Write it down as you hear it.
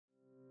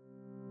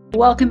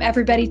Welcome,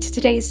 everybody, to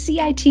today's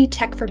CIT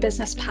Tech for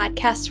Business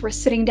podcast. We're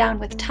sitting down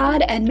with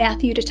Todd and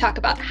Matthew to talk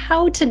about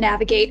how to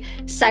navigate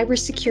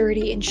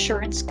cybersecurity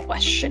insurance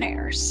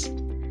questionnaires.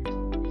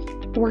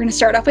 We're going to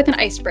start off with an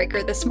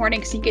icebreaker this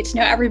morning so you get to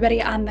know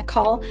everybody on the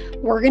call.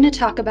 We're going to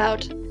talk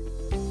about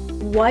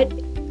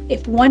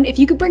if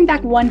you could bring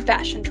back one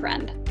fashion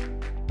trend,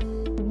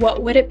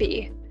 what would it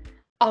be?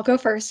 I'll go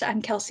first.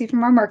 I'm Kelsey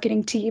from our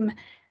marketing team.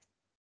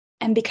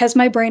 And because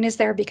my brain is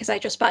there, because I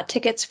just bought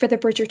tickets for the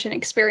Bridgerton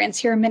experience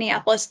here in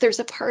Minneapolis, there's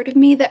a part of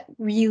me that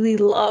really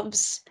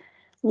loves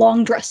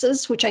long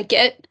dresses, which I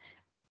get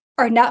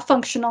are not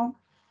functional.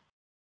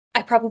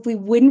 I probably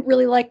wouldn't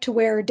really like to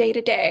wear day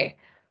to day.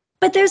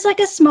 But there's like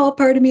a small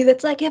part of me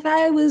that's like, if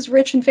I was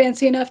rich and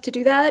fancy enough to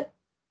do that,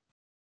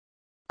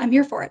 I'm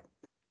here for it.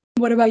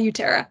 What about you,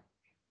 Tara?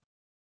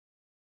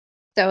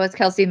 So as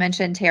Kelsey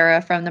mentioned, Tara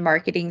from the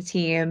marketing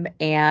team,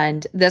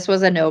 and this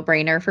was a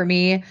no-brainer for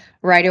me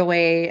right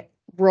away.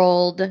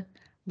 Rolled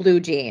blue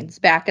jeans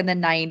back in the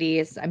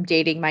 90s. I'm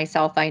dating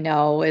myself, I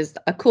know, is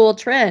a cool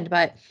trend,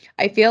 but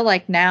I feel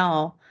like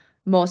now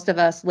most of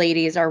us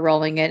ladies are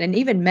rolling it, and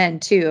even men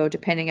too,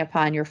 depending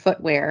upon your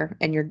footwear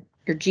and your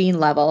jean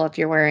level, if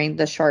you're wearing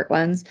the short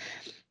ones,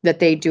 that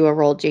they do a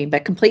rolled jean,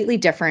 but completely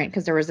different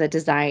because there was a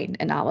design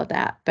and all of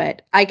that.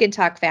 But I can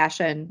talk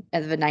fashion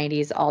of the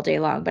 90s all day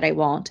long, but I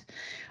won't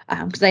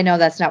because I know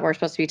that's not what we're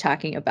supposed to be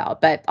talking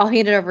about. But I'll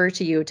hand it over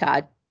to you,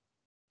 Todd.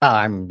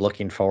 I'm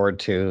looking forward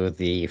to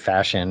the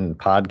fashion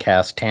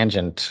podcast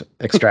tangent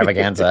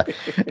extravaganza.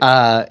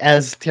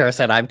 As Tara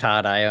said, I'm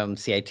Todd. I am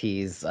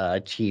CIT's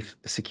chief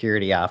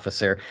security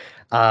officer.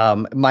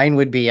 Mine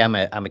would be I'm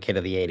a kid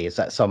of the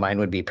 '80s, so mine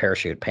would be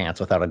parachute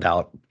pants without a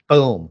doubt.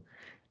 Boom.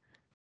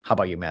 How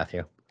about you,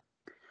 Matthew?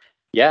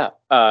 Yeah,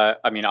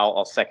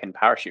 I'll second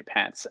parachute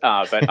pants.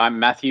 But I'm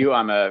Matthew.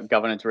 I'm a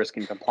governance, risk,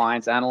 and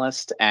compliance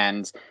analyst,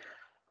 and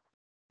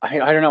I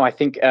don't know. I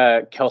think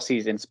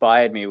Kelsey's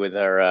inspired me with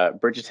her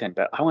Bridgerton,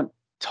 but I want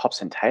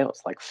tops and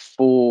tails, like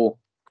full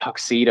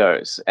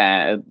tuxedos.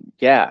 And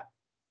yeah,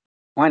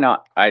 why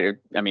not? I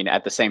mean,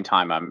 at the same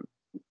time, I'm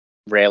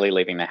rarely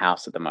leaving the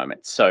house at the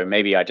moment, so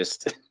maybe I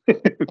just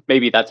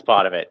maybe that's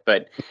part of it.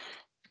 But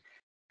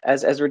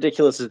as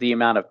ridiculous as the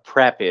amount of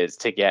prep is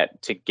to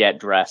get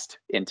dressed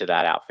into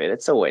that outfit,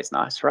 it's always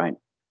nice, right?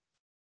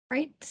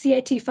 Right?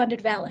 CIT funded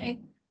valet.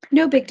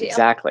 No big deal.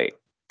 Exactly.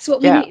 It's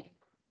what we need.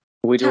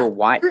 We do a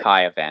white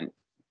tie event,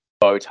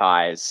 bow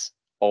ties,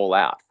 all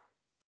out.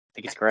 I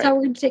think it's great. That's how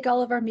we're going to take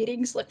all of our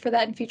meetings. Look for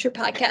that in future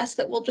podcasts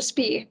that will just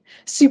be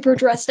super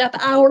dressed up,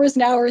 hours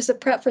and hours of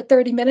prep for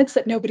 30 minutes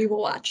that nobody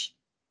will watch.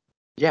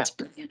 Yeah. That's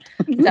brilliant.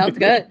 Sounds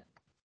good.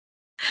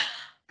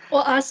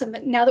 Well, awesome.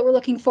 Now that we're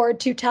looking forward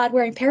to Todd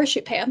wearing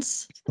parachute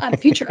pants on a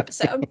future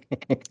episode.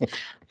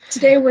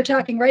 Today we're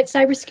talking,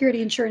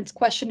 cybersecurity insurance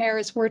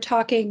questionnaires. We're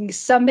talking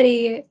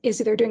somebody is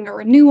either doing a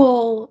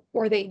renewal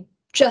or they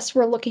just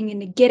were looking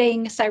into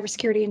getting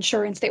cybersecurity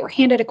insurance. They were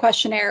handed a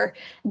questionnaire.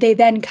 They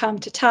then come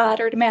to Todd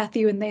or to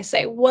Matthew and they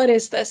say, what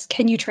is this?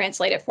 Can you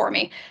translate it for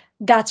me?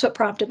 That's what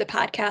prompted the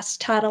podcast.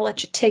 Todd, I'll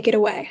let you take it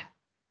away.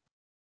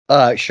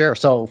 Sure.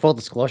 So full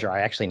disclosure, I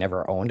actually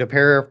never owned a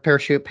pair of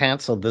parachute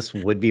pants, so this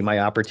would be my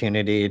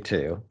opportunity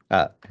to.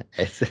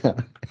 It's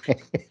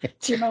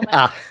your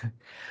moment.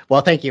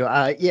 Well, thank you.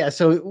 Yeah,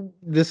 so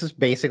this is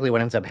basically what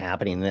ends up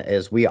happening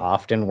is we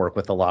often work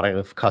with a lot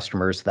of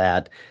customers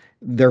that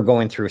they're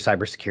going through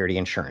cybersecurity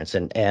insurance,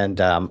 and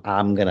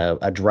I'm going to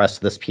address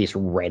this piece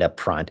right up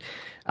front.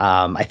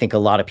 I think a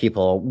lot of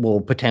people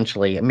will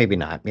potentially, maybe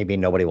not, maybe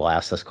nobody will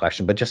ask this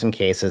question, but just in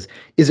case,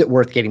 is it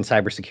worth getting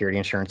cybersecurity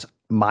insurance?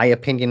 My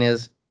opinion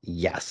is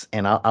yes,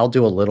 and I'll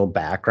do a little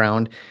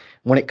background.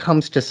 When it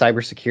comes to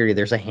cybersecurity,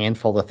 there's a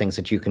handful of things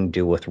that you can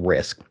do with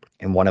risk,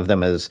 and one of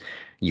them is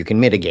you can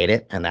mitigate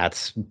it, and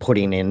that's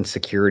putting in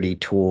security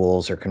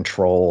tools or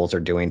controls or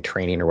doing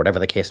training or whatever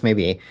the case may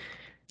be.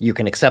 You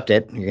can accept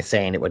it. You're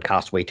saying it would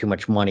cost way too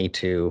much money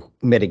to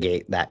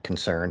mitigate that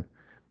concern,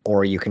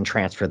 or you can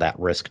transfer that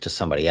risk to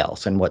somebody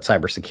else. And what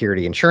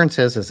cybersecurity insurance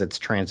is it's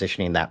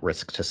transitioning that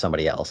risk to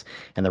somebody else.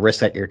 And the risk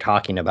that you're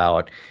talking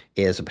about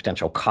is a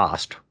potential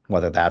cost,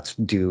 whether that's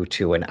due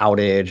to an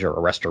outage or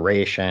a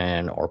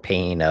restoration or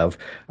paying of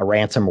a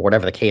ransom or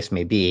whatever the case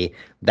may be.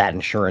 That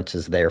insurance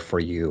is there for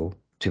you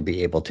to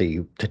be able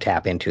to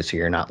tap into, so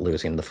you're not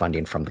losing the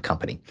funding from the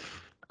company.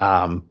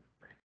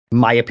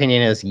 My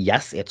opinion is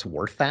yes, it's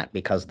worth that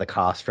because the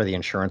cost for the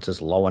insurance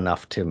is low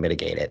enough to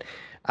mitigate it.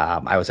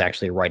 I was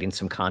actually writing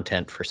some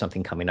content for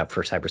something coming up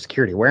for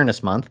Cybersecurity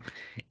Awareness Month.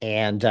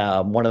 And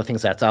one of the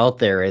things that's out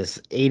there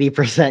is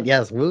 80%,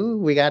 yes, woo,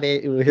 we got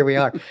it, here we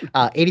are.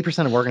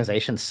 80% of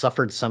organizations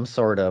suffered some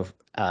sort of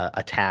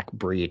attack,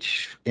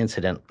 breach,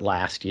 incident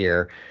last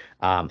year.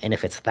 And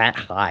if it's that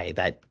high,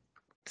 that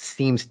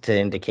seems to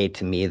indicate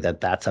to me that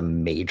that's a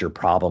major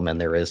problem and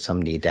there is some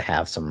need to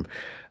have some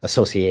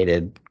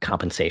associated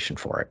compensation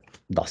for it,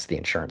 thus the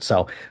insurance.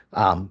 So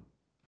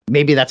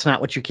maybe that's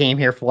not what you came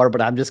here for,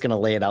 but I'm just going to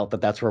lay it out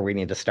that that's where we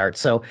need to start.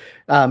 So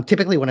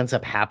typically what ends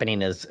up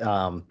happening is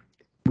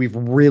we've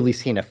really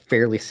seen a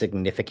fairly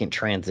significant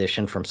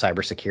transition from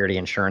cybersecurity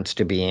insurance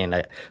to being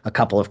a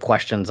couple of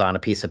questions on a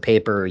piece of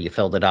paper. You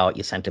filled it out,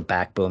 you sent it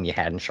back, boom, you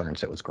had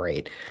insurance. It was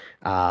great.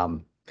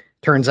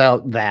 Turns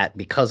out that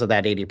because of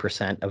that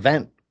 80%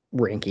 event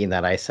ranking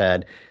that I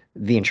said,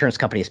 the insurance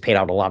companies paid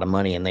out a lot of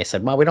money and they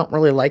said, well, we don't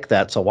really like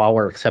that. So while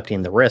we're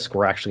accepting the risk,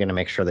 we're actually going to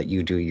make sure that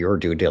you do your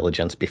due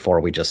diligence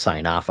before we just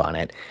sign off on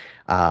it.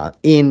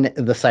 In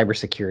the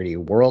cybersecurity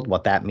world,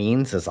 what that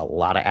means is a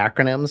lot of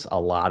acronyms,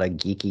 a lot of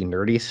geeky,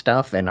 nerdy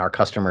stuff, and our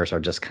customers are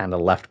just kind of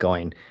left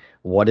going,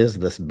 what is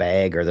this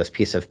bag or this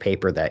piece of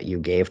paper that you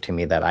gave to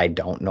me that I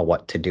don't know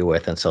what to do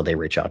with? And so they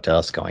reach out to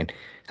us going,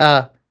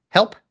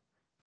 help.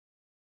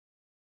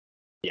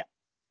 Yeah.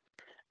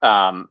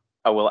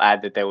 I will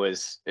add that there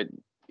was,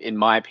 in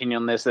my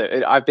opinion on this,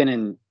 I've been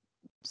in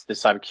the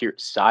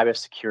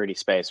cybersecurity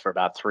space for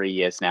about 3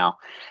 years now.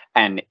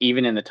 And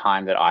even in the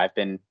time that I've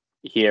been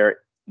here,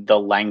 the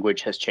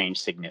language has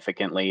changed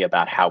significantly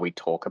about how we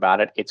talk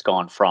about it. It's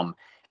gone from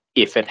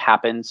if it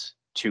happens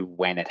to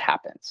when it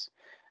happens.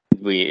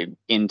 We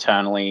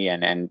internally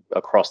and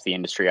across the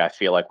industry, I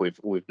feel like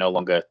we've no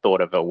longer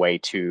thought of a way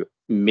to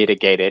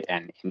mitigate it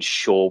and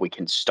ensure we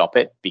can stop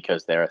it,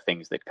 because there are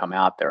things that come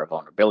out, there are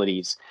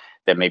vulnerabilities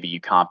that maybe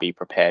you can't be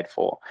prepared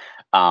for.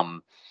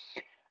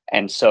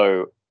 And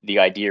so the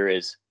idea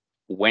is,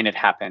 when it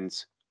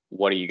happens,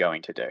 what are you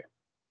going to do?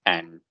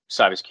 And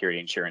cybersecurity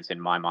insurance, in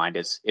my mind,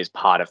 is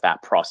part of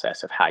that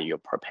process of how you're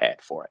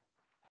prepared for it.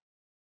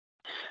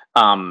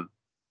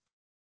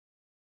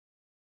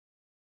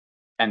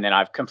 And then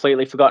I've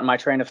completely forgotten my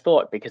train of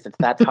thought because it's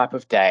that type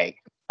of day.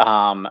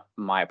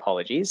 My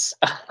apologies.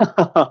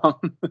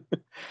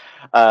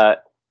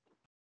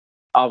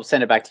 I'll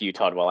send it back to you,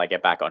 Todd, while I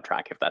get back on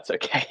track, if that's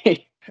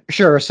okay.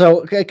 Sure.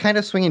 So kind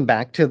of swinging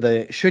back to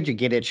the should you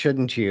get it,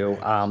 shouldn't you?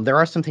 There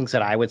are some things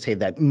that I would say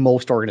that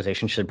most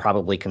organizations should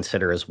probably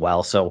consider as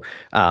well. So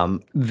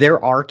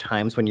there are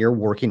times when you're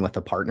working with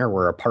a partner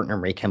where a partner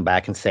may come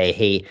back and say,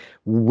 hey,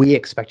 we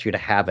expect you to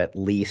have at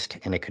least,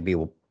 and it could be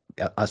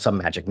some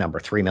magic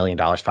number, $3 million,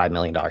 $5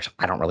 million.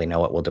 I don't really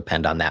know. It will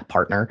depend on that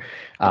partner.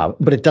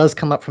 But it does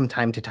come up from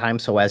time to time.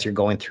 So as you're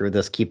going through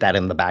this, keep that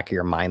in the back of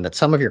your mind that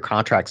some of your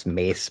contracts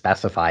may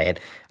specify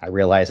it. I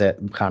realize that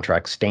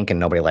contracts stink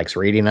and nobody likes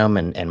reading them,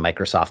 and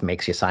Microsoft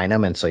makes you sign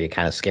them. And so you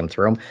kind of skim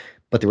through them.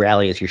 But the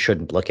reality is you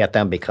shouldn't look at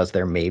them because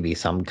there may be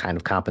some kind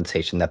of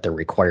compensation that they're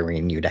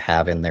requiring you to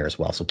have in there as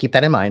well. So keep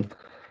that in mind.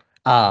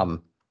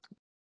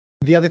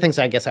 The other things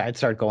I guess I'd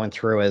start going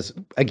through is,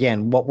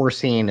 again, what we're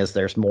seeing is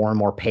there's more and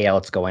more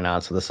payouts going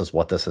on. So this is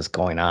what this is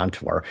going on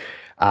for.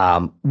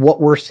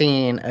 What we're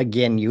seeing,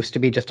 again, used to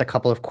be just a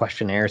couple of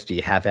questionnaires. Do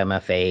you have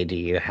MFA? Do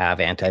you have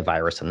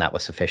antivirus? And that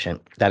was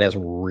sufficient. That has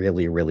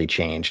really, really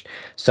changed.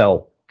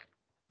 So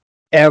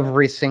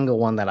every single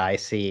one that I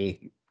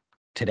see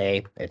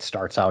today, it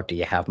starts out, do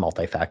you have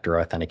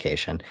multi-factor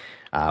authentication?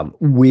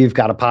 We've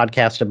got a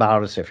podcast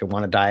about it, so if you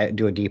want to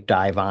do a deep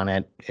dive on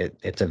it,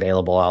 it's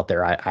available out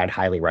there. I'd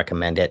highly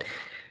recommend it.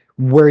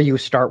 Where you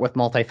start with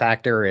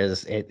multi-factor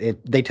is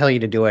they tell you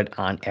to do it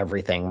on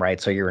everything, right?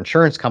 So your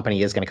insurance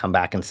company is going to come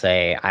back and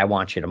say, I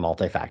want you to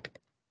multi-factor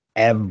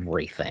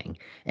everything,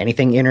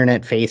 anything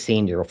internet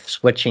facing, your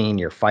switching,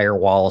 your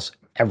firewalls,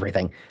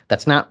 everything.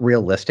 That's not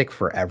realistic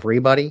for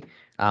everybody.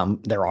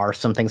 There are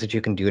some things that you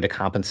can do to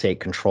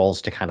compensate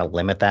controls to kind of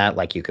limit that.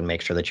 Like you can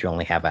make sure that you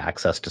only have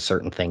access to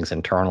certain things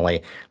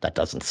internally. That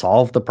doesn't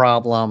solve the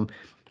problem,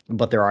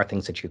 but there are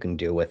things that you can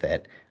do with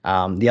it.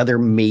 The other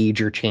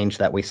major change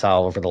that we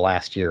saw over the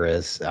last year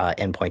is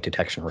endpoint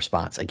detection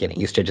response. Again, it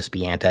used to just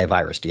be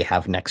antivirus. Do you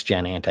have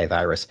next-gen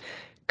antivirus?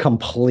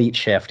 Complete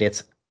shift.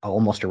 It's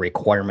almost a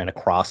requirement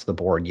across the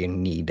board. You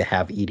need to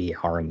have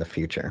EDR in the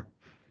future.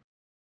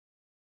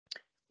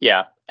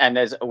 Yeah, and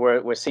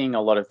we're seeing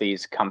a lot of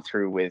these come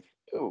through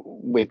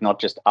with not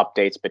just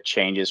updates but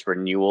changes,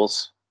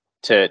 renewals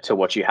to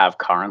what you have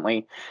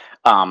currently.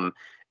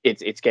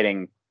 It's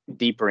getting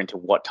deeper into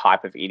what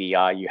type of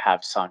EDR you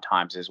have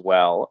sometimes as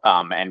well,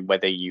 and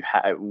whether you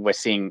have. We're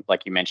seeing,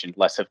 like you mentioned,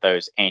 less of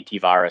those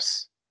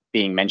antivirus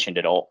being mentioned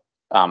at all.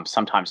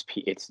 Sometimes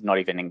it's not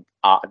even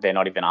they're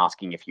not even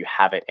asking if you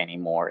have it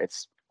anymore.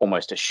 It's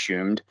almost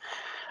assumed,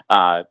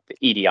 the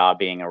EDR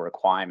being a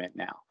requirement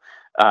now.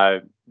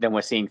 Then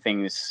we're seeing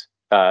things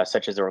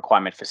such as a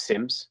requirement for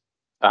SIMs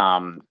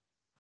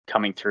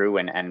coming through,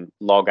 and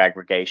log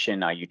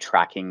aggregation. Are you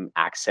tracking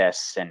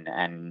access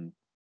and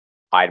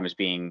items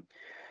being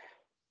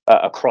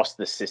across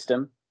the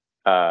system?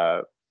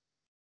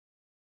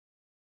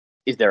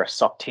 Is there a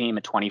SOC team,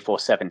 a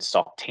 24/7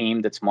 SOC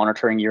team that's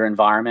monitoring your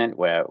environment?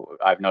 Where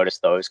I've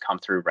noticed those come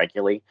through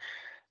regularly.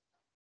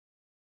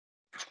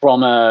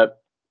 From a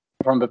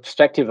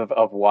perspective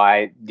of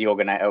why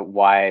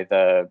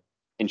the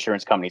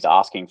insurance company's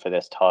asking for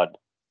this, Todd,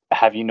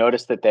 have you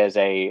noticed that there's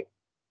a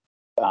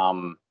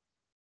trying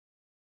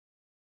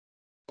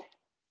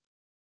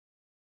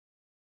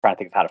to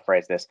think of how to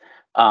phrase this.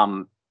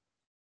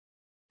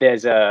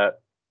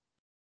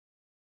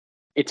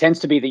 It tends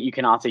to be that you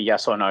can answer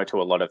yes or no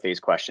to a lot of these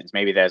questions.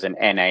 Maybe there's an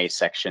NA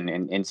section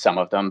in some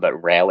of them, but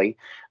rarely.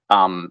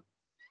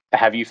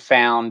 have you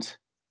found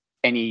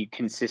any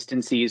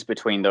consistencies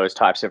between those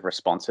types of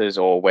responses,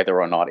 or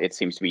whether or not it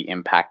seems to be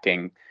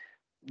impacting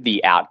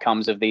the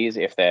outcomes of these,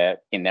 if they're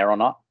in there or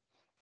not?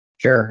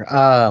 Sure.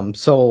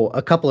 So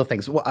a couple of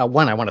things.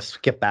 One, I want to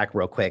skip back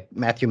real quick.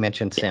 Matthew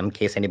mentioned SIM, in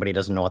case anybody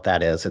doesn't know what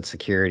that is. It's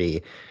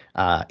security,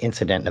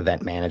 incident and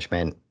event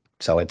management.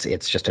 So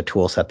it's just a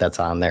tool set that's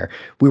on there.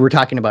 We were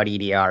talking about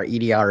EDR.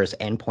 EDR is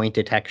endpoint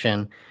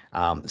detection.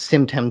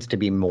 SIM tends to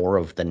be more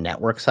of the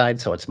network side,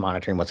 so it's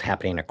monitoring what's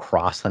happening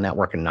across the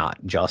network and not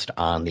just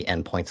on the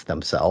endpoints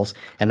themselves.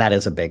 And that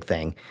is a big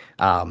thing.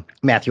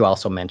 Matthew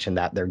also mentioned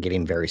that they're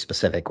getting very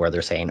specific, where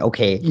they're saying,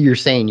 okay, you're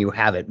saying you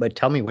have it, but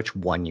tell me which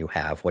one you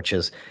have, which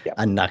is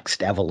a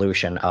next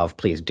evolution of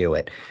please do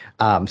it.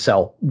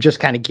 So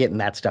just kind of getting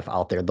that stuff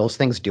out there. Those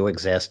things do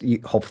exist.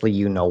 Hopefully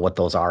you know what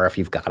those are if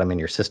you've got them in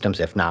your systems.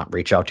 If not,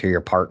 reach out to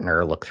your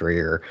partner, look through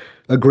your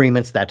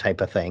agreements, that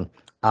type of thing.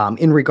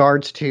 In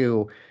regards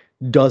to,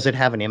 does it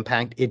have an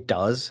impact? It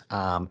does.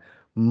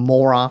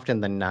 More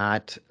often than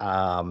not,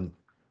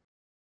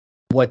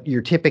 what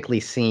you're typically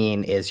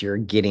seeing is you're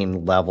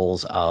getting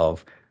levels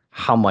of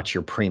how much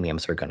your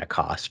premiums are going to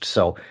cost.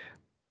 So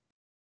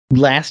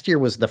last year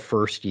was the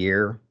first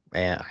year,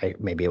 and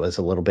maybe it was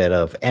a little bit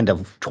of end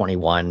of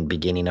 21,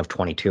 beginning of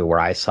 22, where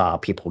I saw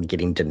people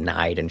getting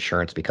denied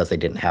insurance because they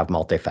didn't have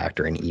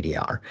multi-factor in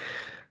EDR.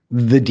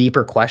 The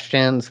deeper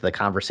questions, the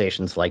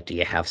conversations like, do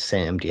you have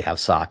SIM? Do you have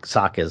SOC?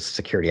 SOC is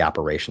Security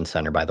Operations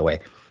Center, by the way.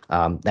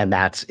 And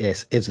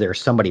is there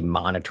somebody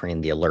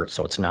monitoring the alert?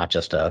 So it's not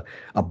just a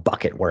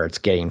bucket where it's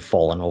getting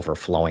full and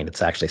overflowing.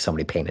 It's actually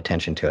somebody paying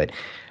attention to it.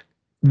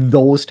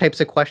 Those types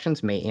of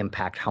questions may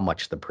impact how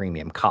much the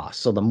premium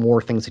costs. So the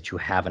more things that you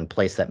have in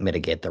place that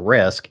mitigate the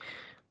risk,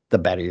 the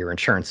better your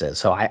insurance is.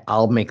 So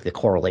I'll make the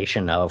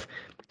correlation of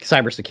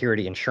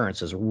cybersecurity insurance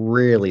has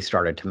really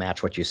started to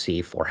match what you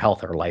see for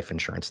health or life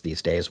insurance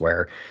these days,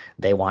 where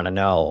they want to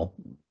know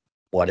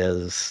what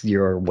is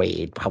your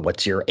weight,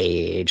 what's your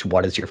age,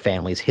 what is your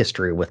family's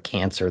history with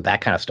cancer.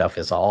 That kind of stuff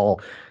is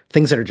all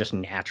things that are just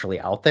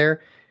naturally out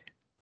there.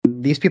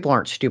 These people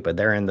aren't stupid.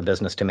 They're in the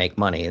business to make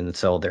money. And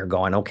so they're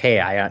going, okay,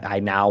 I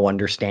now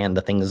understand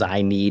the things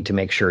I need to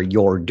make sure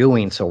you're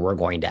doing. So we're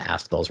going to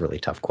ask those really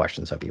tough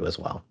questions of you as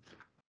well.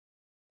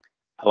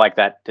 I like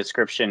that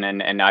description,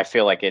 and I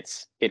feel like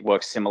it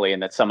works similarly in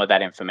that some of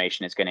that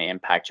information is going to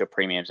impact your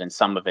premiums, and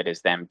some of it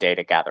is them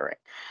data gathering.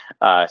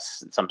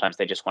 Sometimes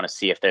they just want to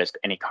see if there's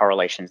any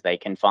correlations they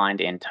can find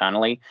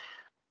internally.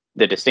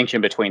 The distinction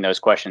between those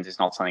questions is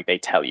not something they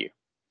tell you.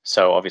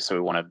 So obviously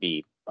we want to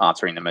be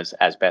answering them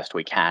as best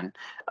we can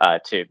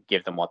to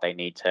give them what they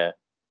need to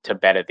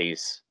better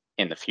these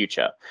in the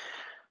future.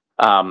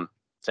 So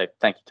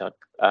thank you,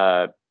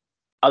 Todd.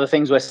 Other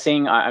things we're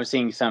seeing, I'm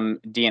seeing some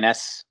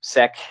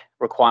DNSSEC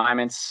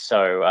requirements,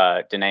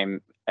 so domain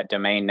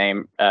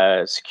name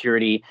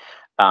security,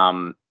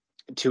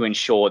 to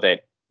ensure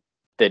that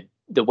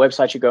the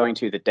website you're going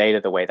to, the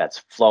data, the way that's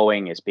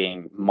flowing is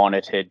being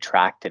monitored,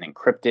 tracked, and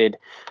encrypted.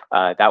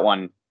 That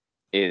one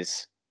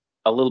is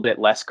a little bit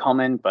less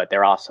common, but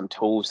there are some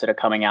tools that are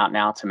coming out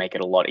now to make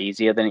it a lot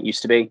easier than it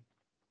used to be.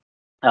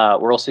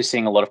 We're also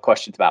seeing a lot of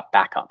questions about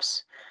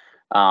backups.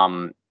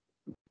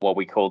 What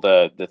we call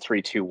the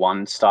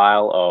 3-2-1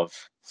 style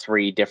of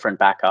 3 different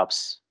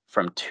backups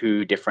from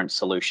 2 different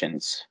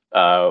solutions,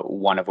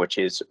 one of which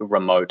is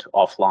remote,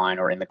 offline,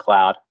 or in the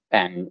cloud,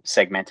 and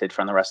segmented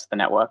from the rest of the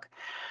network,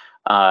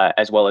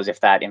 as well as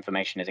if that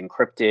information is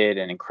encrypted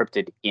and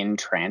encrypted in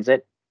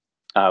transit,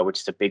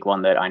 which is a big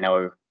one that I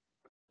know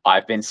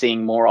I've been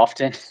seeing more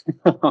often.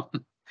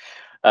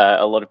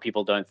 A lot of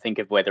people don't think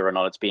of whether or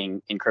not it's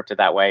being encrypted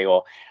that way,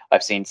 or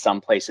I've seen some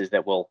places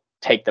that will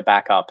take the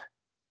backup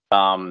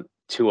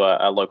to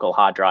a local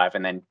hard drive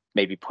and then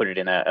maybe put it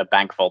in a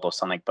bank vault or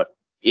something, but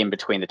in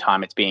between the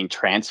time it's being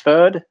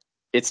transferred,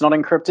 it's not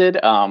encrypted,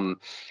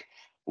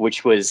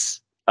 which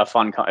is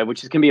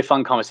going to be a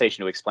fun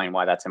conversation to explain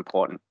why that's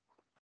important.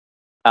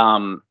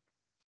 Fun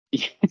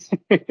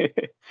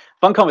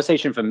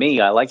conversation for me.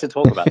 I like to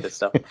talk about this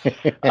stuff.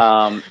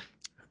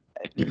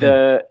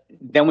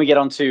 Then we get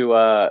on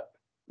to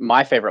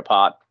my favorite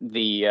part,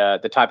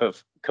 the type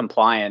of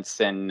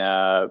compliance and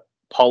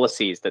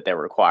policies that they're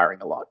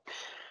requiring a lot.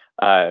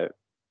 A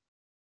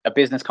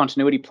business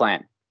continuity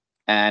plan,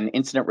 an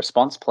incident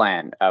response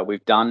plan.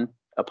 We've done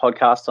a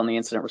podcast on the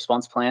incident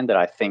response plan that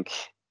I think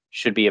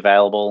should be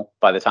available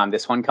by the time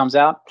this one comes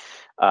out.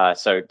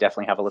 So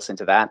definitely have a listen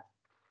to that.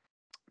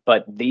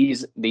 But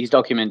these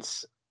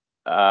documents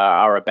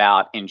are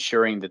about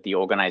ensuring that the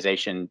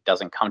organization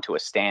doesn't come to a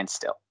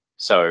standstill.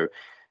 So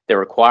they're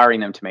requiring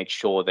them to make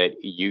sure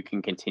that you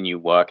can continue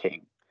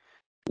working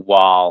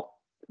while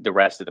the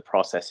rest of the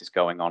process is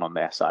going on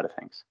their side of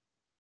things.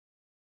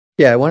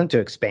 Yeah, I wanted to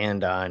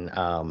expand on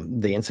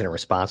the incident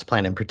response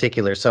plan in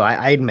particular. So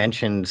I had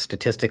mentioned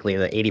statistically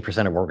that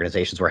 80% of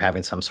organizations were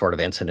having some sort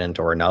of incident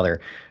or another.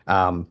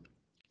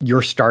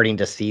 You're starting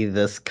to see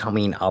this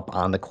coming up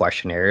on the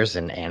questionnaires,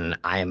 and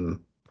I'm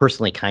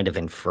personally kind of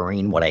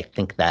inferring what I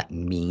think that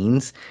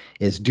means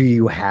is, do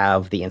you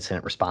have the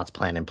incident response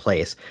plan in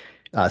place?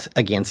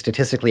 Again,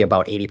 statistically,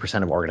 about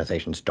 80% of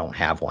organizations don't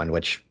have one,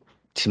 which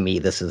to me,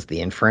 this is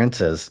the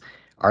inference is,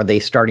 are they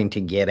starting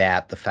to get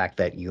at the fact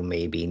that you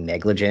may be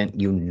negligent,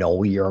 you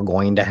know you're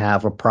going to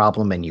have a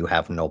problem, and you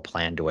have no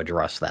plan to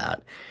address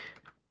that?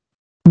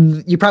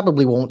 You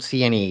probably won't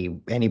see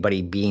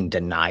anybody being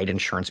denied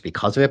insurance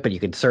because of it, but you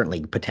could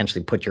certainly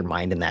potentially put your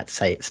mind in that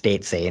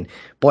state saying,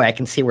 boy, I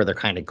can see where they're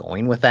kind of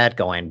going with that,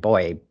 going,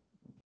 boy,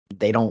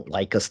 they don't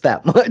like us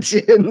that much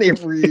and they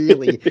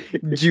really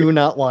do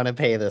not want to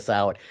pay this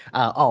out.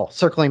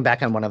 Circling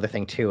back on one other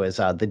thing too is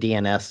the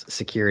DNS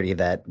security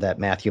that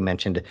Matthew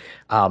mentioned.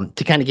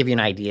 To kind of give you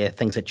an idea,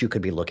 things that you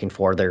could be looking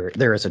for.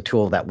 There is a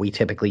tool that we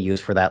typically use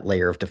for that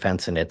layer of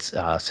defense, and it's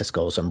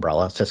Cisco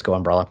Umbrella.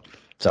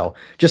 So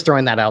just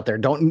throwing that out there.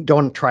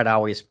 Don't try to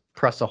always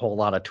press a whole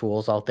lot of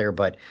tools out there,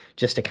 but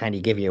just to kind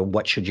of give you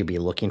what should you be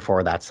looking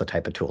for, that's the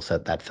type of tool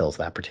set that fills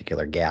that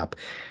particular gap.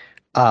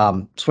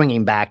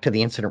 Swinging back to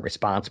the incident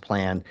response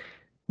plan,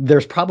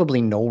 there's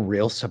probably no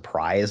real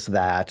surprise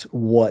that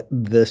what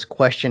this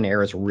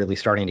questionnaire is really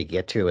starting to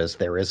get to is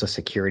there is a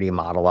security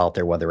model out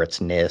there, whether it's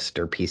NIST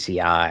or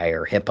PCI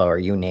or HIPAA or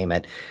you name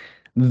it.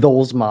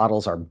 Those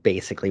models are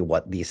basically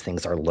what these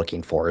things are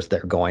looking for, is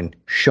they're going,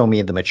 show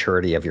me the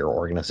maturity of your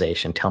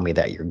organization, tell me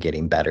that you're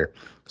getting better.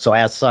 So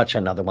as such,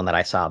 another one that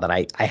I saw that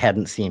I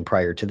hadn't seen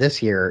prior to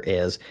this year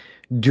is,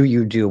 do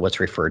you do what's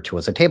referred to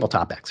as a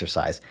tabletop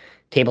exercise?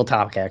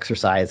 Tabletop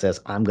exercise is,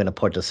 I'm going to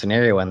put a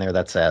scenario in there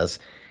that says,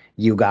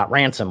 you got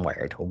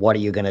ransomware. What are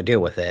you going to do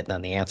with it?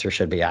 And the answer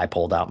should be, I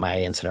pulled out my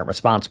incident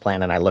response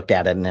plan and I looked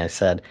at it and I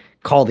said,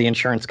 call the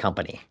insurance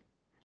company.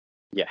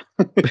 Yeah.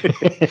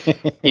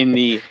 In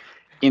the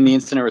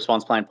incident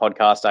response plan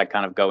podcast, I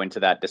kind of go into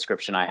that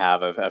description I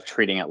have of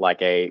treating it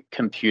like a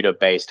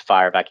computer-based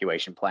fire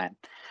evacuation plan.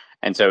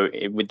 And so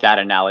with that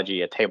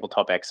analogy, a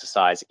tabletop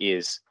exercise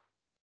is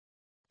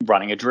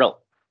running a drill.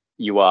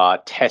 You are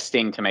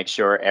testing to make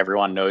sure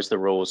everyone knows the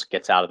rules,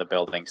 gets out of the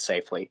building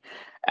safely.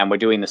 And we're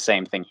doing the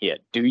same thing here.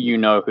 Do you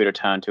know who to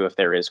turn to if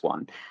there is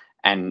one?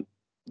 And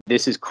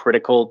this is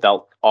critical.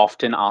 They'll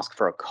often ask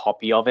for a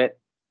copy of it,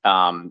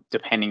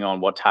 depending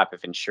on what type of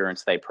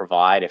insurance they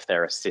provide. If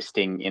they're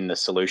assisting in the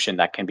solution,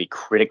 that can be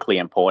critically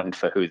important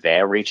for who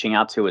they're reaching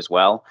out to as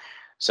well.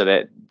 So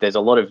that there is a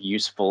lot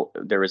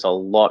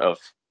of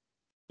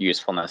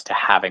usefulness to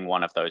having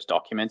one of those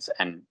documents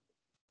and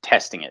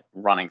testing it,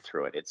 running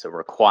through it. It's a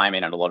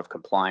requirement and a lot of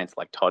compliance,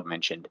 like Todd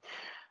mentioned.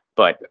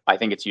 But I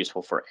think it's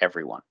useful for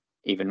everyone,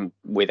 even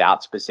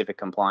without specific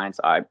compliance.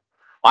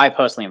 I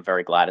personally am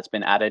very glad it's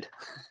been added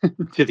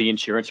to the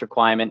insurance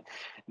requirement.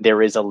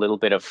 There is a little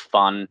bit of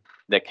fun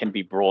that can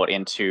be brought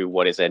into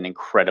what is an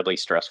incredibly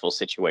stressful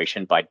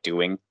situation by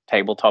doing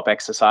tabletop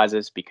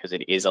exercises, because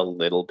it is a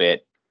little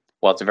bit,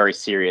 well, it's a very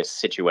serious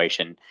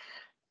situation.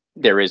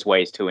 There is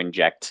ways to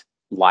inject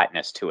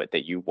lightness to it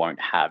that you won't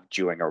have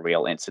during a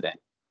real incident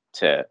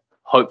to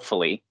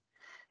hopefully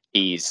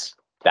ease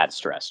that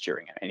stress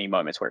during any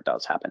moments where it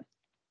does happen.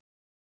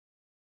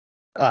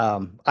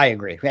 I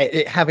agree.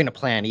 Having a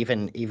plan,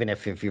 even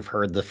if you've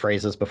heard the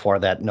phrases before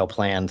that, no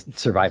plan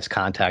survives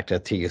contact,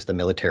 to use the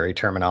military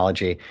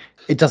terminology,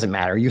 it doesn't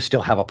matter. You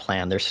still have a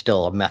plan. There's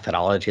still a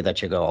methodology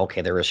that you go,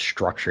 okay, there is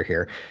structure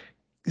here.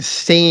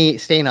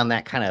 Staying on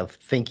that kind of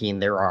thinking,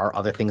 there are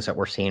other things that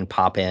we're seeing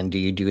pop in. Do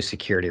you do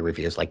security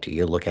reviews? Like, do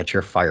you look at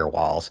your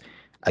firewalls?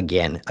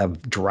 Again, a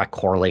direct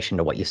correlation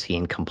to what you see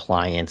in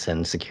compliance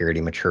and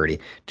security maturity.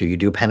 Do you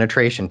do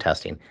penetration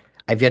testing?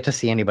 I've yet to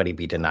see anybody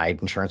be denied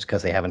insurance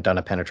because they haven't done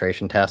a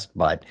penetration test,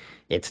 but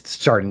it's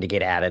starting to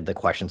get added. The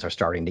questions are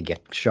starting to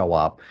show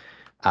up.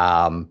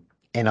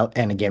 And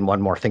again,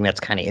 one more thing that's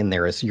kind of in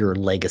there is your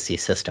legacy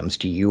systems.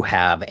 Do you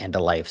have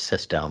end-of-life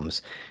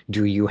systems?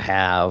 Do you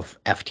have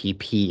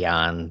FTP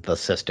on the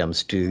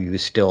systems? Do you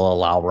still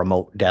allow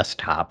remote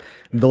desktop?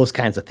 Those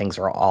kinds of things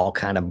are all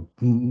kind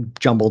of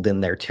jumbled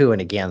in there too.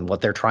 And again,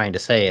 what they're trying to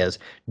say is,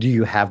 do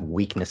you have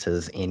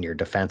weaknesses in your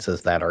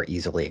defenses that are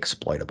easily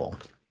exploitable?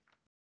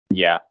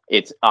 Yeah,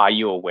 are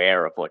you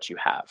aware of what you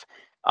have?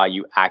 Are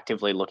you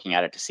actively looking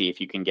at it to see if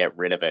you can get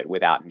rid of it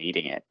without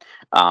needing it?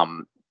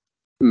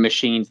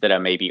 Machines that are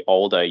maybe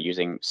older,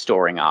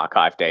 storing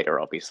archive data,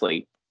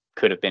 obviously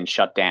could have been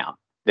shut down.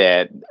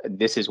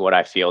 This is what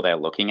I feel they're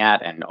looking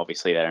at, and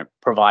obviously they don't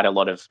provide a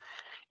lot of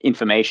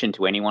information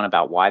to anyone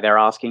about why they're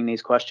asking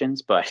these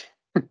questions, but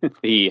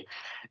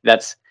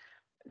that's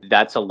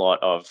a lot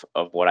of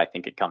what I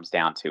think it comes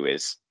down to,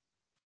 is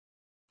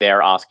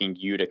they're asking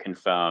you to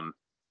confirm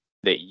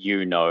that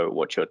you know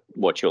what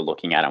you're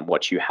looking at and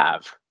what you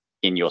have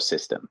in your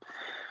system.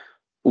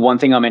 One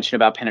thing I mentioned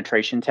about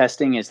penetration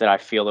testing is that I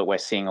feel that we're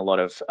seeing a lot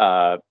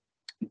of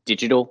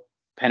digital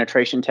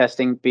penetration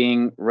testing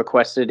being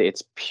requested.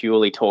 It's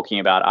purely talking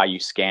about, are you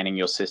scanning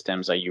your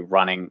systems? Are you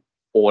running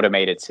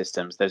automated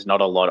systems? There's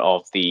not a lot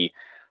of the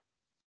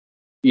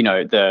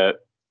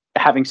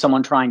having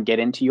someone try and get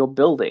into your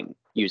building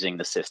using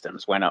the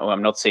systems.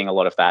 I'm not seeing a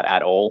lot of that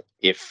at all,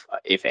 if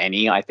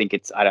any. I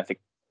don't think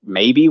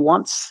maybe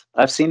once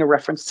I've seen a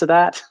reference to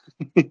that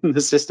in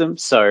the system.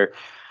 So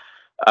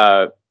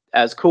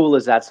as cool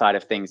as that side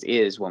of things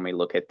is, when we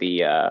look at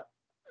the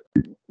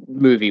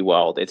movie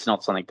world. It's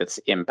not something that's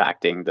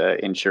impacting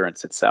the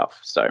insurance itself.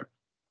 So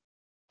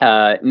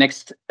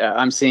next,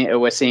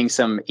 we're seeing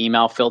some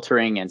email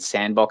filtering and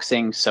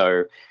sandboxing.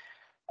 So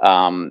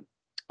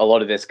a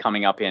lot of this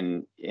coming up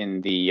in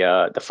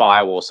the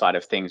firewall side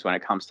of things when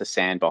it comes to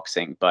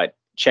sandboxing, but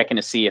checking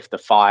to see if the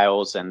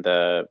files and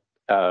the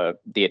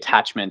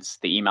attachments,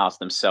 the emails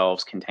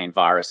themselves contain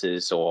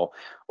viruses or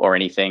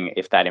anything,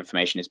 if that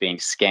information is being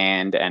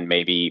scanned and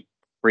maybe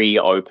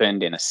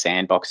reopened in a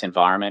sandbox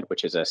environment,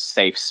 which is a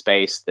safe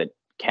space that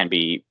can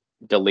be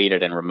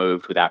deleted and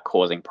removed without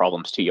causing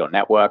problems to your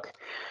network.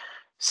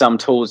 Some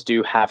tools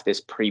do have this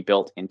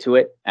pre-built into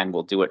it and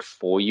will do it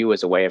for you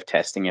as a way of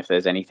testing if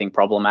there's anything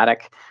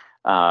problematic.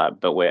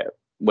 But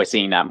we're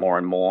seeing that more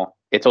and more.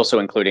 It's also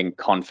including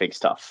config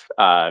stuff,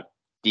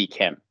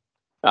 DKIM.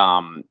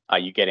 Are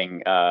you getting?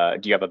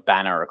 Do you have a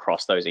banner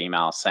across those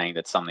emails saying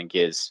that something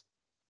is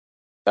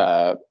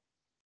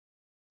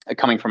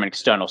coming from an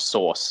external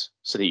source,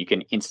 so that you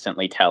can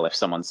instantly tell if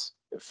someone's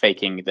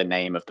faking the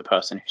name of the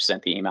person who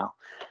sent the email?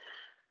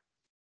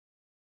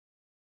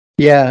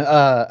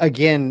 Yeah,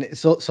 again,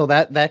 so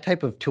that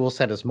type of tool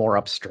set is more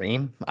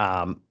upstream.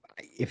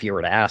 If you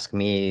were to ask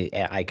me,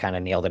 I kind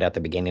of nailed it at the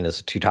beginning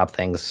as two top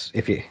things.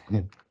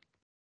 I'm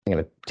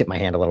going to tip my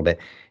hand a little bit.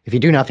 If you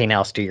do nothing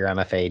else, do your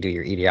MFA, do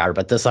your EDR,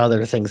 but this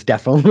other things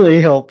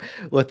definitely help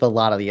with a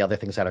lot of the other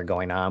things that are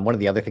going on. One of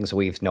the other things that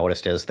we've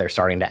noticed is they're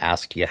starting to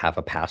ask, do you have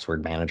a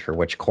password manager,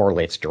 which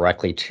correlates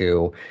directly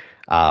to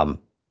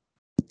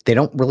they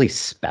don't really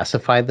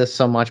specify this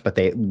so much, but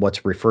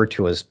what's referred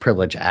to as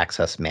privilege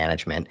access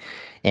management.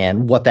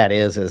 And what that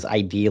is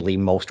ideally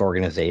most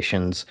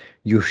organizations,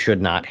 you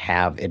should not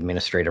have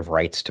administrative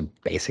rights to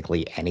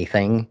basically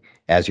anything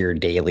as your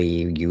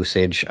daily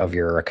usage of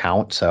your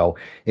account. So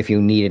if you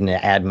need an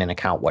admin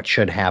account, what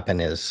should happen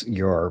is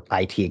your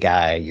IT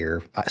guy,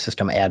 your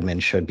system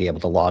admin should be able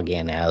to log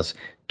in as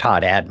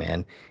Todd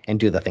admin and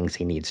do the things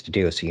he needs to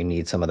do. So you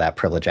need some of that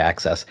privilege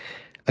access.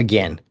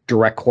 Again,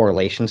 direct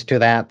correlations to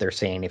that. They're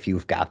saying if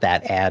you've got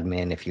that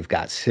admin, if you've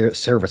got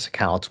service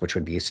accounts, which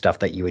would be stuff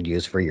that you would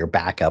use for your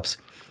backups,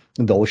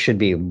 those should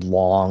be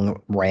long,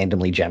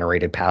 randomly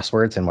generated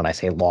passwords. And when I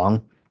say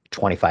long,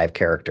 25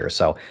 characters.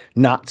 So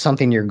not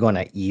something you're going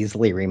to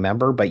easily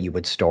remember, but you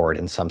would store it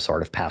in some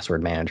sort of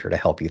password manager to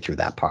help you through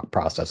that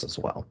process as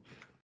well.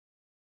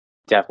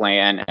 Definitely.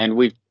 And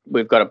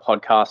we've got a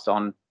podcast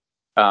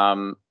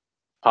on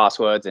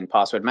passwords and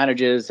password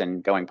managers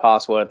and going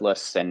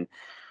passwordless, and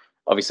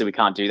obviously we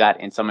can't do that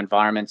in some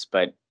environments,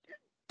 but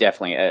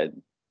definitely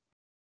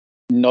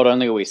not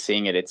only are we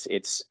seeing it,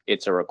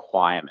 it's a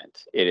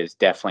requirement. It is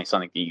definitely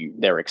something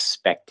they're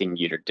expecting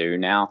you to do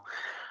now.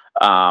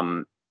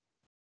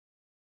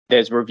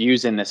 There's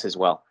reviews in this as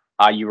well.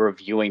 Are you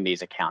reviewing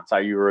these accounts?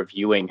 Are you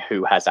reviewing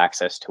who has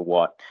access to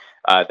what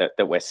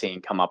that we're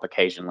seeing come up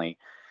occasionally?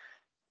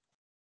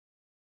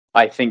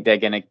 I think they're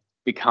going to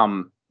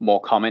become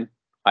more common.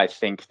 I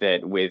think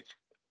that with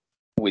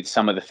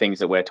some of the things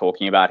that we're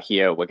talking about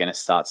here, we're going to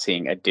start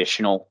seeing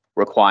additional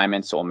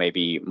requirements or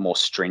maybe more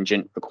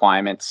stringent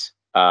requirements.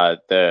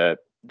 The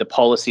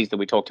policies that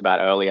we talked about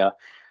earlier,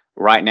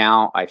 right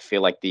now, I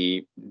feel like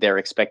they're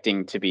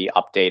expecting to be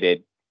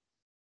updated,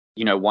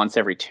 once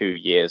every 2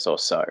 years or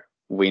so.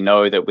 We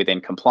know that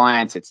within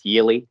compliance, it's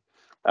yearly.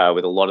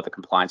 With a lot of the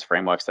compliance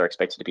frameworks, they're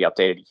expected to be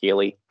updated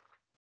yearly.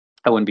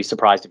 I wouldn't be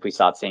surprised if we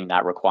start seeing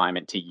that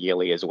requirement to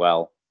yearly as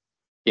well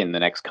in the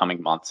next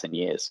coming months and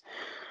years.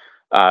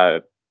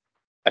 I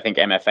think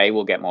MFA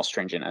will get more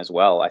stringent as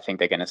well. I think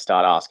they're going to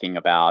start asking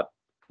about,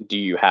 do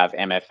you have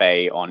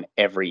MFA on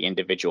every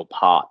individual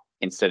part,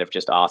 instead of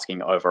just asking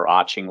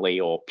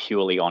overarchingly or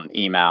purely on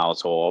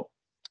emails or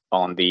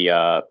on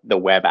the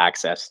web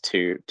access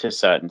to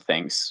certain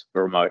things,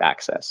 remote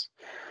access.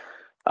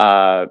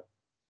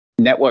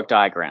 Network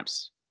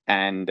diagrams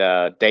and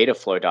data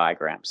flow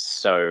diagrams.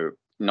 So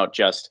not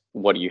just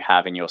what do you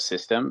have in your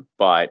system,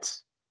 but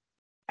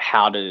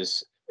how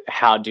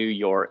do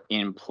your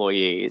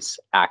employees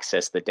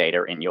access the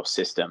data in your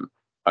system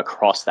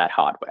across that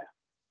hardware?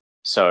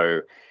 So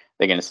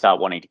they're going to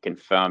start wanting to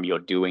confirm you're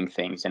doing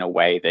things in a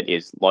way that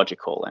is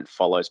logical and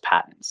follows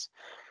patterns.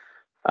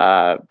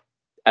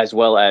 As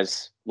well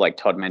as, like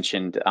Todd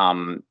mentioned,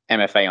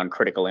 MFA on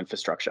critical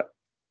infrastructure.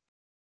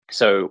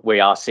 So we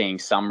are seeing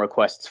some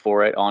requests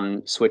for it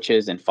on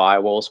switches and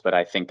firewalls, but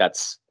I think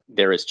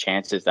there is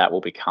chances that will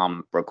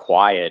become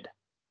required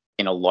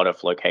in a lot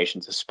of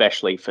locations,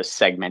 especially for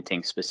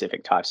segmenting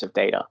specific types of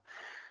data.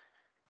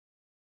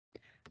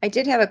 I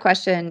did have a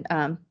question.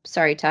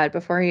 Sorry, Todd,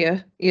 before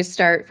you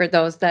start, for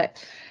those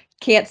that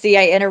can't see,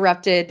 I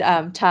interrupted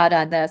Todd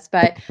on this,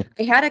 but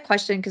I had a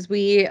question because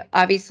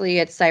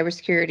it's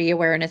Cybersecurity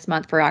Awareness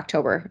Month for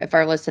October. If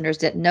our listeners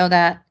didn't know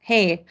that,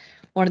 hey,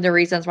 one of the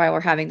reasons why we're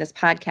having this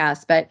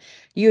podcast, but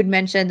you had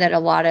mentioned that a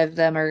lot of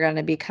them are going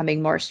to be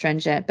becoming more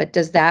stringent, but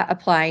does that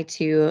apply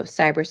to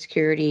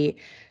cybersecurity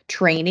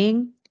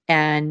training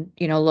and,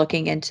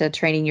 looking into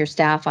training your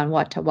staff on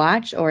what to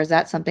watch, or is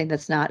that something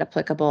that's not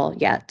applicable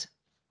yet?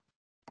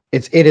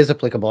 It is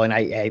applicable, and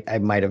I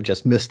might have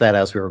just missed that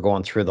as we were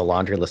going through the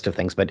laundry list of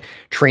things, but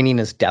training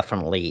is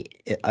definitely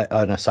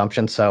an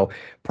assumption. So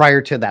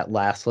prior to that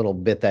last little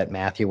bit that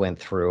Matthew went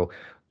through,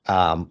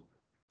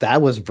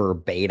 that was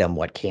verbatim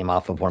what came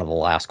off of one of the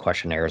last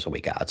questionnaires that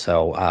we got.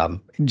 So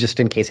just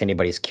in case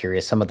anybody's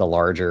curious, some of the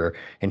larger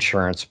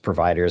insurance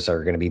providers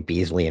are going to be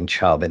Beasley and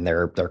Chubb, and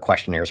their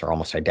questionnaires are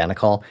almost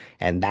identical.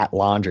 And that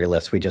laundry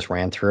list we just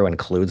ran through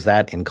includes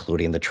that,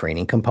 including the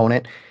training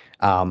component.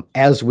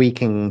 As we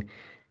can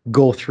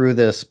go through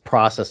this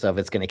process of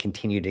it's going to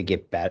continue to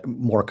get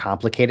more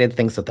complicated,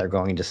 things that they're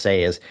going to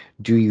say is,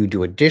 do you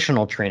do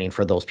additional training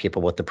for those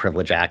people with the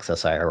privilege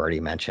access I already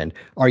mentioned?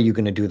 Are you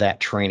going to do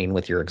that training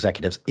with your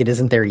executives? It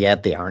isn't there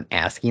yet. They aren't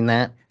asking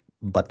that,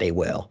 but they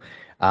will.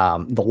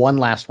 The one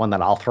last one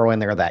that I'll throw in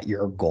there that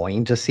you're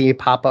going to see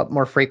pop up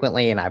more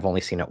frequently, and I've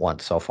only seen it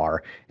once so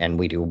far, and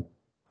we do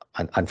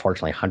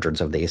unfortunately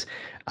hundreds of these,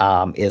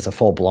 is a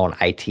full-blown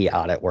IT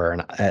audit where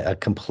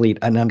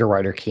an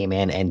underwriter came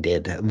in and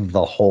did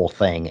the whole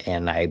thing.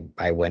 And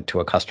I went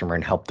to a customer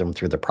and helped them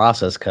through the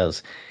process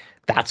because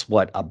that's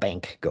what a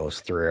bank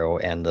goes through.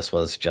 And this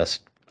was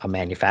just a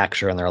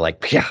manufacturer, and they're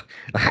like, yeah,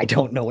 I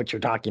don't know what you're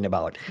talking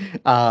about.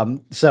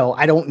 So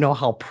I don't know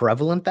how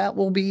prevalent that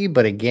will be,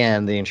 but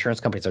again, the insurance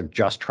companies are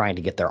just trying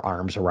to get their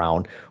arms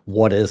around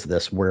what is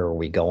this, where are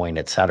we going,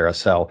 et cetera.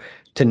 So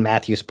to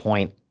Matthew's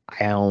point,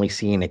 I only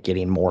seen it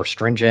getting more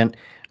stringent.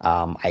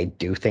 I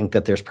do think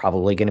that there's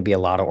probably going to be a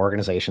lot of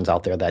organizations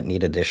out there that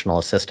need additional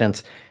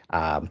assistance.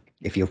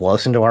 If you've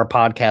listened to our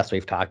podcast,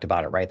 we've talked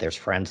about it, right? There's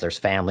friends, there's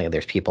family,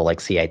 there's people like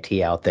CIT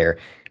out there.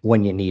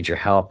 When you need your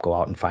help, go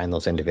out and find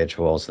those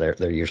individuals.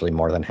 They're usually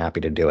more than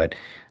happy to do it,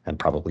 and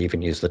probably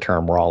even use the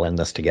term "we're all in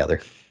this together."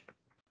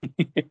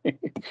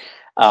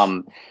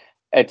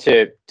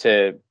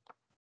 To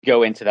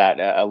go into that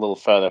a little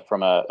further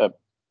from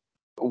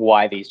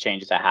why these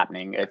changes are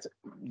happening. It's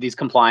these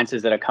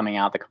compliances that are coming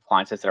out, the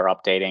compliances that are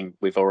updating.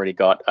 We've already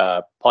got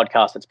a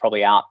podcast that's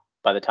probably out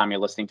by the time you're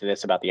listening to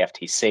this about the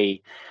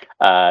FTC,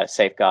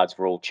 safeguards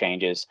rule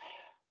changes.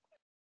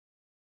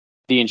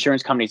 The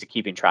insurance companies are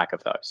keeping track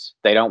of those.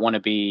 They don't want to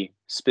be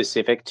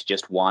specific to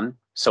just one.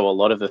 So a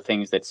lot of the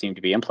things that seem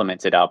to be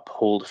implemented are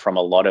pulled from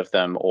a lot of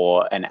them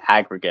or an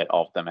aggregate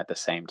of them at the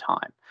same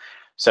time.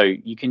 So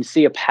you can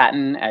see a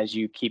pattern as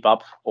you keep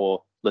up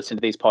or listen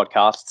to these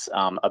podcasts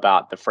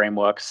about the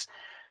frameworks,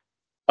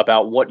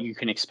 about what you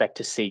can expect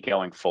to see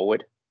going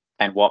forward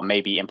and what may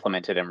be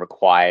implemented and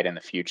required in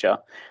the future.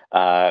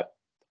 A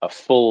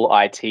full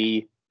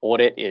IT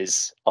audit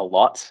is a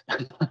lot.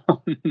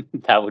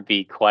 That would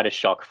be quite a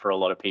shock for a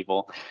lot of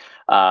people.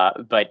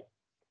 But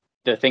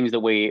the things that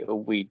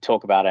we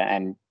talk about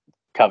and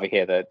cover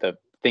here, the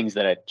things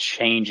that are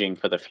changing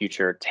for the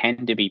future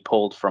tend to be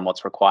pulled from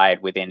what's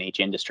required within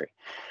each industry.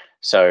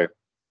 So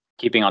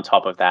keeping on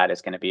top of that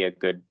is going to be a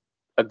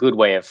good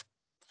way of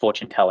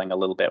fortune telling a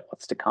little bit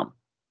what's to come.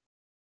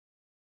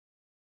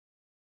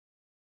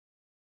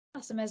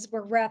 Awesome. As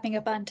we're wrapping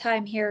up on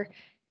time here,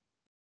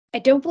 I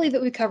don't believe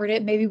that we covered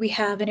it. Maybe we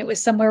have, and it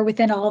was somewhere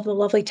within all of the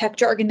lovely tech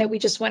jargon that we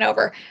just went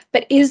over.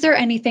 But is there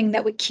anything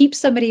that would keep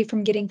somebody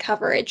from getting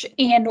coverage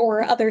and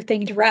or other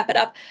thing to wrap it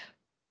up?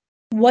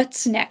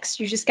 What's next?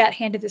 You just got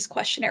handed this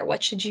questionnaire.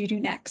 What should you do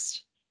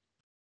next?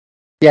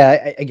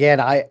 Yeah, again,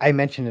 I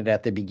mentioned it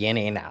at the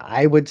beginning.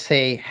 I would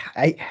say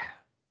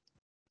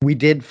we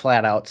did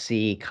flat out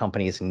see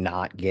companies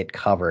not get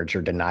coverage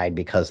or denied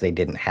because they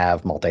didn't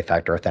have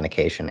multi-factor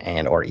authentication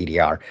and or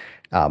EDR.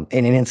 And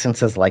in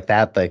instances like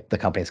that, the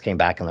companies came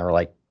back and they were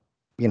like,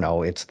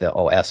 it's the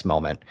OS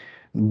moment.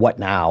 What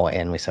now?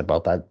 And we said, well,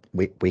 that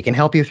we can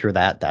help you through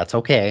that. That's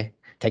okay.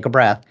 Take a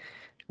breath.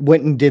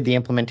 Went and did the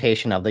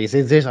implementation of these.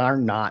 These are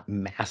not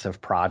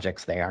massive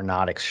projects. They are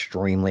not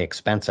extremely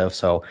expensive.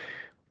 So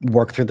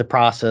work through the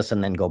process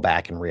and then go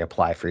back and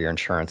reapply for your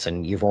insurance.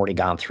 And you've already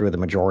gone through the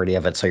majority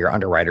of it. So your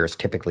underwriter is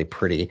typically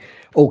pretty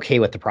okay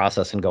with the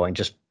process and going,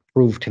 just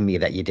prove to me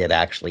that you did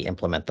actually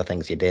implement the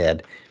things you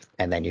did.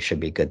 And then you should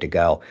be good to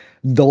go.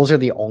 Those are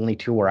the only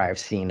two where I've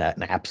seen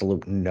an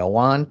absolute no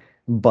on,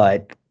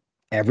 but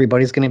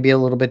everybody's going to be a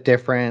little bit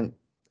different.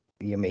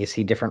 You may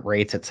see different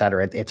rates, et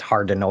cetera. It's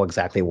hard to know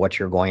exactly what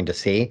you're going to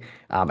see.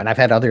 And I've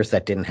had others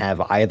that didn't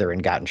have either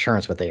and got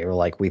insurance, but they were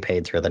like, we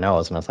paid through the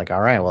nose. And I was like,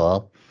 all right,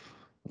 well,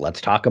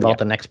 let's talk about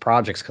the next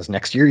projects, because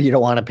next year you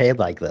don't want to pay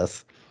like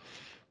this.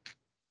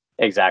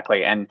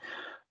 Exactly. And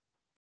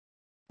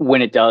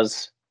when it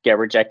does get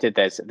rejected,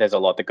 there's a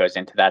lot that goes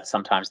into that.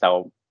 Sometimes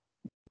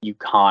you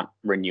can't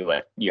renew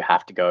it. You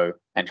have to go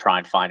and try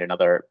and find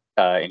another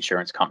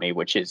insurance company,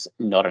 which is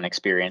not an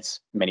experience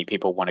many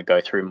people want to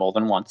go through more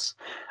than once.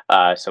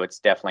 So it's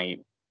definitely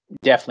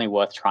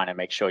worth trying to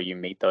make sure you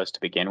meet those to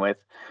begin with.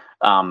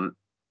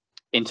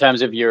 In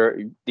terms of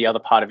the other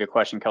part of your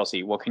question,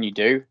 Kelsey, what can you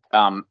do?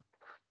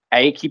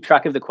 Keep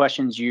track of the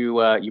questions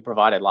you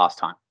provided last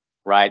time,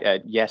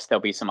 right? Yes,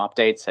 there'll be some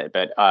updates,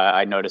 but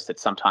I noticed that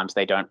sometimes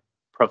they don't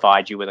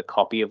provide you with a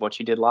copy of what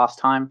you did last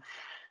time.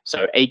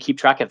 So keep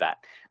track of that.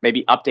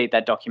 maybe update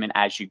that document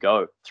as you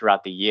go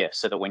throughout the year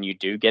so that when you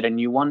do get a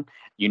new one,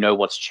 you know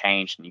what's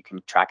changed and you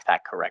can track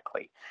that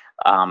correctly.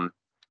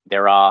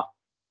 There are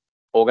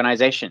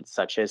organizations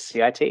such as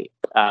CIT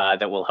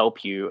that will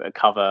help you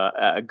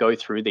go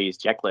through these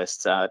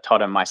checklists.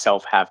 Todd and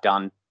myself have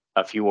done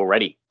a few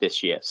already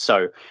this year.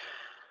 So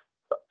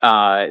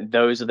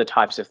those are the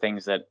types of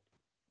things that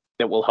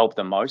will help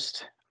the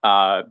most,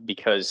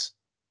 because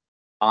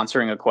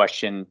answering a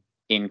question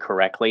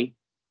incorrectly,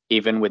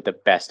 even with the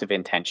best of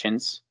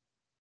intentions,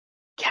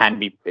 can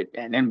be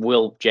and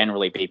will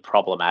generally be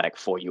problematic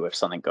for you if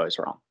something goes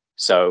wrong.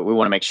 So we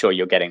want to make sure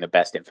you're getting the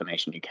best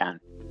information you can.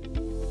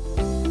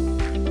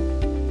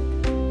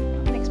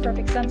 Makes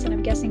perfect sense, and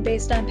I'm guessing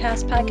based on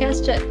past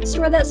podcasts to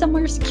store that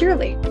somewhere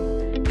securely.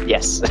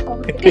 Yes.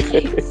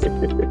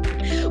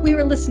 We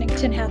were listening to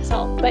Tin Hat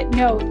Salt, but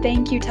no,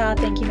 thank you, Todd,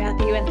 thank you,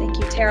 Matthew, and thank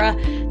you, Tara.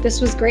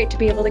 This was great to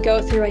be able to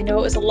go through. I know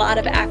it was a lot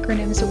of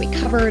acronyms, but we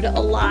covered a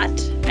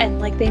lot. And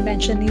like they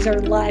mentioned, these are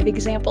live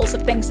examples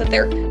of things that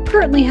they're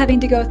currently having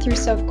to go through.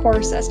 So of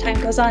course, as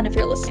time goes on, if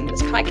you're listening to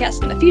this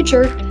podcast in the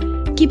future,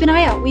 keep an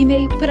eye out. We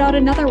may put out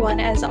another one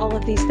as all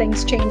of these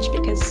things change,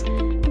 because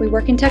we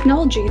work in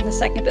technology, and the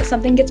second that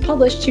something gets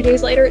published, 2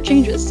 days later, it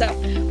changes. So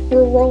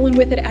we're rolling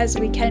with it as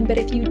we can. But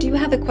if you do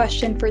have a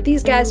question for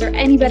these guys or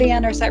anybody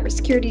on our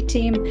cybersecurity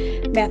team,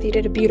 Matthew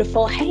did a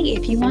beautiful, hey,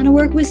 if you want to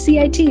work with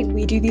CIT,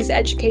 we do these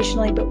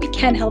educationally, but we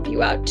can help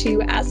you out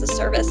too as a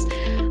service.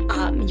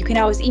 You can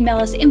always email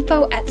us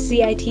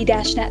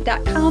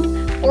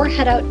info@cit-net.com or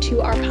head out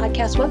to our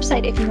podcast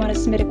website if you want to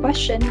submit a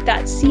question.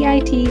 That's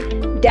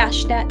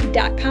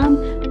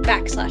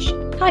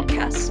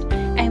cit-net.com/podcast.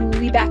 And we'll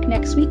be back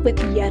next week with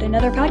yet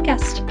another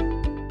podcast.